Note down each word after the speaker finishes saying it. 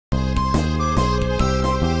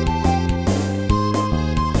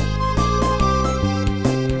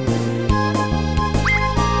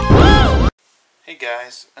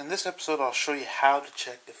guys, in this episode I'll show you how to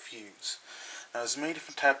check the fuse. Now there's many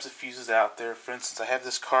different types of fuses out there. For instance, I have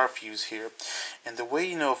this car fuse here, and the way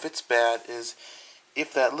you know if it's bad is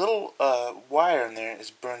if that little wire in there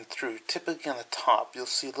is burned through. Typically on the top you'll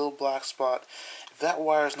see a little black spot. If that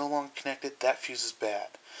wire is no longer connected, that fuse is bad.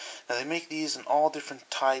 Now they make these in all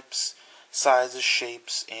different types, sizes,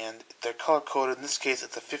 shapes, and they're color coded. In this case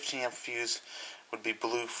it's a 15 amp fuse, would be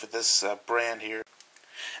blue for this brand here.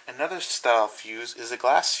 Another style fuse is a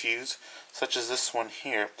glass fuse, such as this one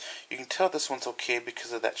here. You can tell this one's okay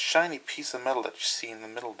because of that shiny piece of metal that you see in the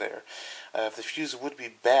middle there. If the fuse would be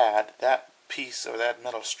bad, that piece or that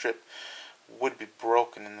metal strip would be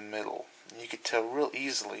broken in the middle. And you could tell real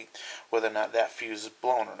easily whether or not that fuse is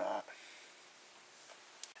blown or not.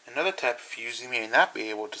 Another type of fuse you may not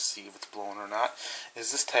be able to see if it's blown or not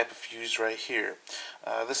is this type of fuse right here.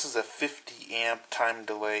 This is a 50 amp time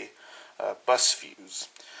delay bus fuse.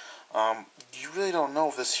 You really don't know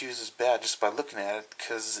if this fuse is bad just by looking at it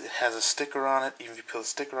because it has a sticker on it. Even if you peel the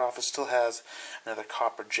sticker off, it still has another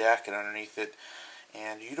copper jacket underneath it,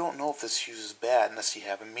 and you don't know if this fuse is bad unless you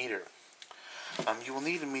have a meter. You will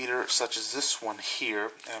need a meter such as this one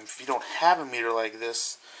here. If you don't have a meter like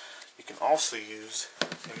this, you can also use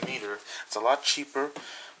a meter. It's a lot cheaper.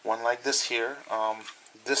 One like this here.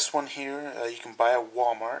 This one here you can buy at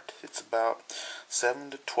Walmart. It's about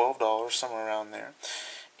 $7 to $12, somewhere around there.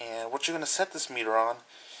 And what you're going to set this meter on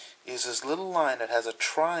is this little line that has a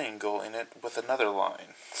triangle in it with another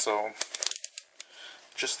line. So,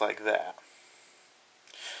 just like that.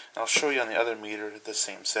 I'll show you on the other meter the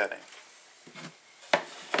same setting.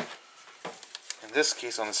 In this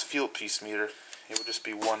case, on this field piece meter, it would just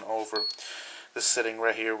be 1 over. This setting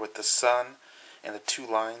right here with the sun and the two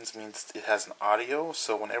lines means it has an audio,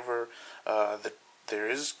 so whenever there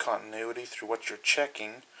is continuity through what you're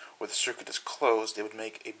checking, or the circuit is closed, it would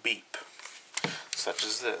make a beep, such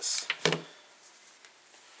as this.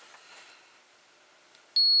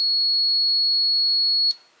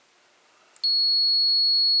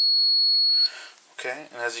 Okay,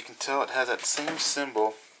 and as you can tell, it has that same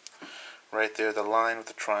symbol right there, the line with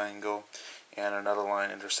the triangle, and another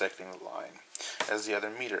line intersecting the line, as the other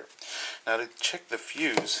meter. Now to check the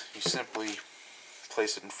fuse, you simply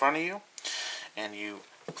place it in front of you, and you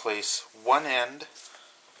place one end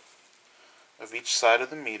of each side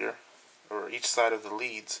of the meter, or each side of the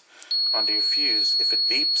leads, onto your fuse. If it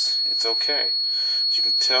beeps, it's okay. As you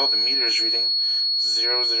can tell, the meter is reading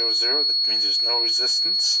 000. That means there's no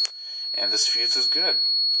resistance, and this fuse is good.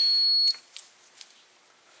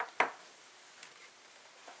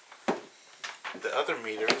 The other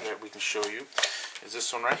meter that we can show you is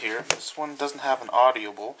this one right here. This one doesn't have an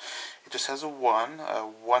audible. It just has a 1.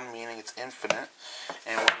 1 meaning it's infinite.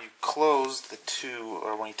 And when you close the two,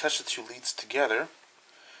 or when you touch the two leads together,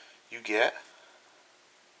 you get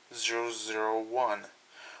 001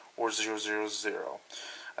 or 000.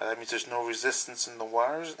 That means there's no resistance in the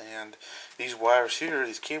wires, and these wires here,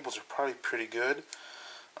 these cables are probably pretty good,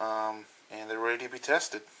 and they're ready to be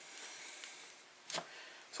tested.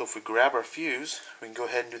 So if we grab our fuse, we can go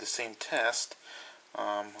ahead and do the same test.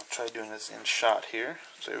 I'll try doing this in shot here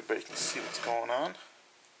so everybody can see what's going on.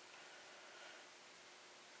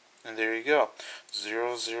 And there you go,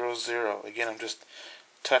 000. Again, I'm just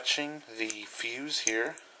touching the fuse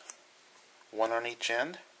here, 1 on each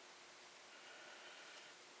end,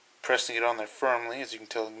 pressing it on there firmly. As you can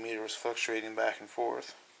tell, the meter is fluctuating back and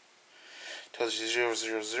forth. It tells you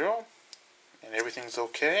 000, and everything's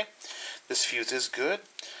okay. This fuse is good.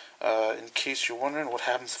 In case you're wondering what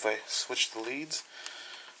happens if I switch the leads,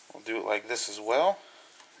 we'll do it like this as well.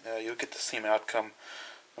 You'll get the same outcome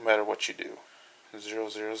no matter what you do.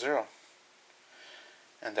 000.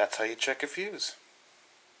 And that's how you check a fuse.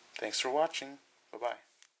 Thanks for watching. Bye-bye.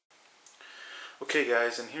 Okay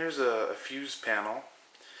guys, and here's a fuse panel,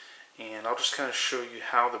 and I'll just kind of show you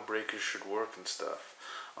how the breakers should work and stuff.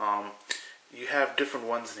 You have different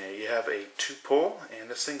ones in here. You have a 2-pole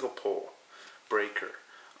and a single-pole breaker.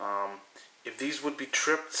 If these would be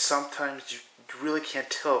tripped, sometimes you really can't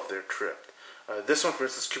tell if they're tripped. This one, for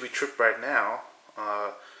instance, could be tripped right now,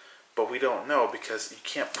 but we don't know because you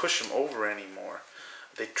can't push them over anymore.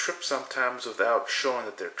 They trip sometimes without showing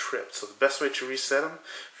that they're tripped. So the best way to reset them,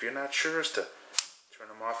 if you're not sure, is to turn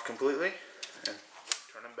them off completely and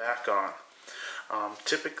turn them back on.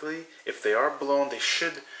 Typically, if they are blown, they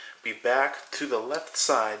should be back to the left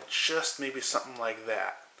side, just maybe something like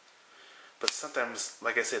that. But sometimes,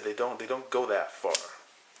 like I said, they don't go that far.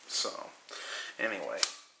 So, anyway,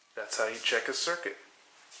 that's how you check a circuit.